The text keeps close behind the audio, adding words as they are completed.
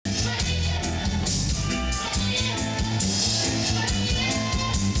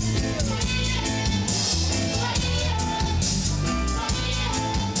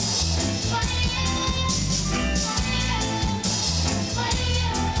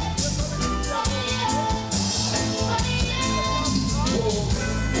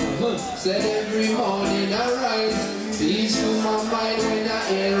Said every morning I rise, peace to my mind when I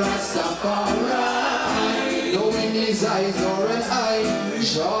hear Ras Tafari. Knowing his eyes or an eye,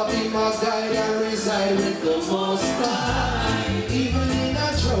 shall be my guide and reside with the Most High. Even in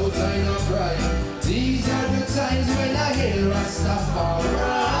a drought I no cry. These are the times when I hear Ras Tafari.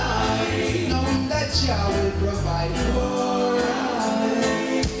 Knowing that Jah will provide for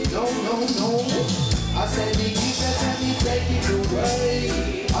I. No, no, no. I said he gives it and he take it away.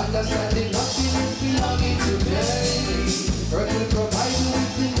 Understanding nothing is belonging today. Earth will provide you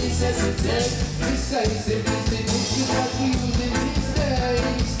with the necessity. Besides simplicity is what we use in these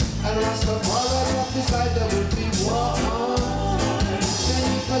days. And Ras Tafari prophesied there would be war.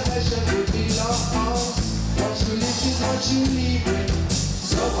 Any possession would be lost. What you live is what you leave with.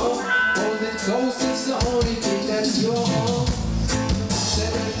 So hold it close, it's the only thing that's yours.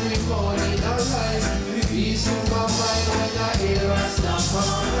 Said every morning I rise, peace to my mind when I hear Ras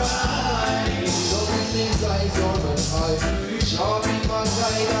Tafari. Knowing his eyes on an eye, shall be my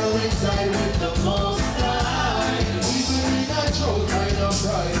guide and reside with the Most High. Even in a drought I no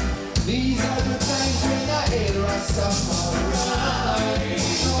cry. These are the times when I hear Ras Tafari.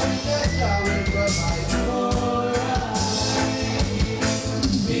 Knowing that Jah will provide for us.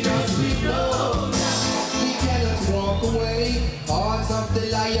 Because we know we cannot walk away. Hearts of the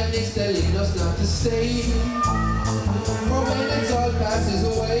lion is telling us not to stay. For when it all passes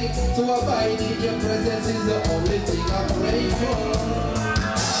away, to abide in your presence is the only thing I pray for.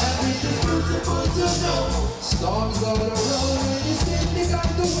 And it is beautiful to know storms go around when you still pick up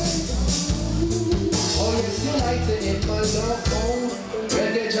the way. Oh yes, you lighten in my love.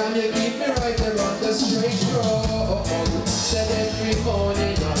 Reggae Jam, you keep me right around the straight road. Said every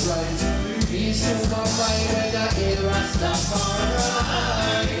morning I rise, peace to my mind when I hear Ras Tafari.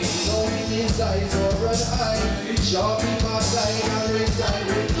 Knowing his eyes or an eye, shall be my guide and reside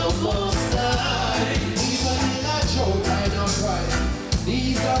with the Most High. Even in a drought I no cry.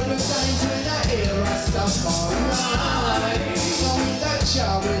 These are the times when I hear Ras Tafari. Knowing that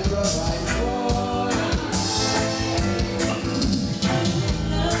Jah will provide for us.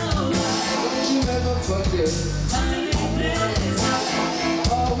 Don't you ever forget.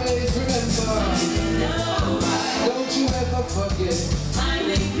 Always remember. Don't you ever forget.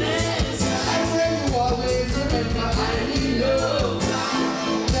 I pray you always remember. I need love.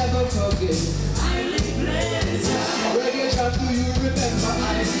 Never forget. Reggae Jam, do you remember? I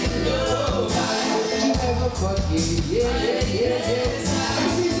need love. Don't you ever forget. Yeah, yeah, yeah, yeah. Let me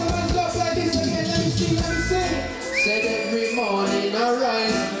see someone stop like this again. Let me see, let me see. Said every morning I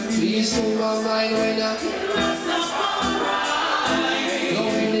rise, peace to my mind when I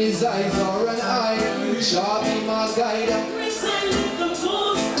knowing his eyes or an eye, shall be my guide.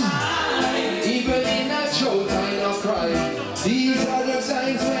 Even in a drought I no cry. These are the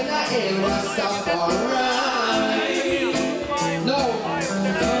times when I hear Ras Tafari. No,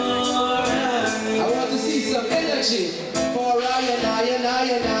 I want to see some energy for I and I and I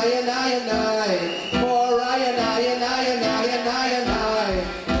and I and I and I. For I and I and I and I and I and I.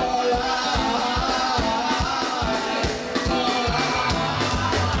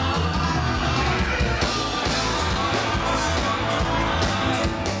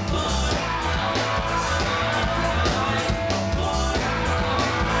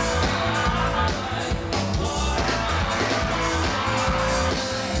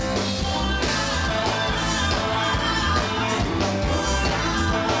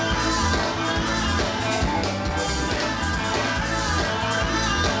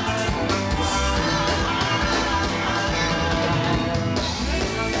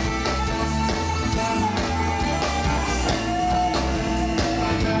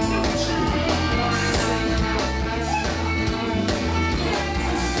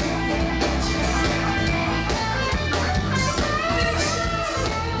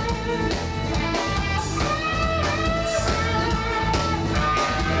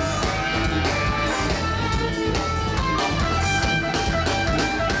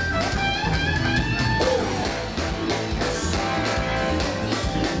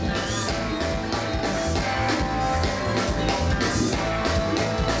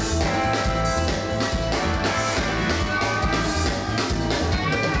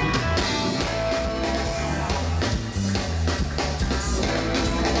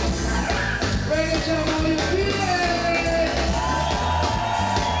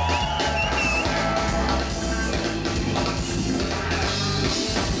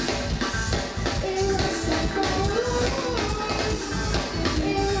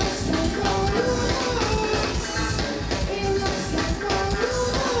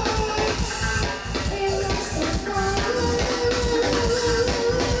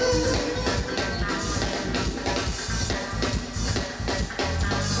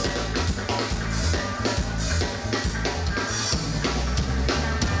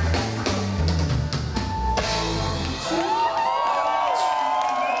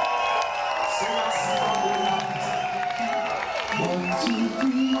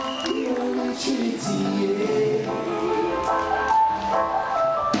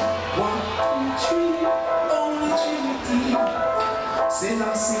 Say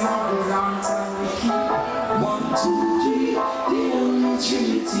long, see how the long time we keep. 1, 2, 3, the only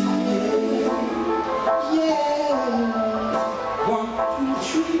Trinity. Yeah. 1, 2,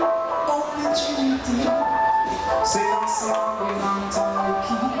 3, only Trinity. Say long, see how the long time we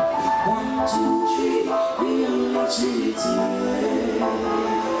keep. 1, 2, 3, the only Trinity.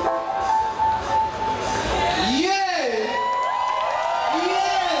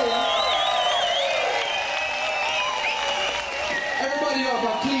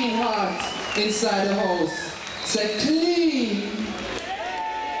 Inside the house, say clean.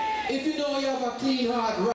 If you know you have a clean heart.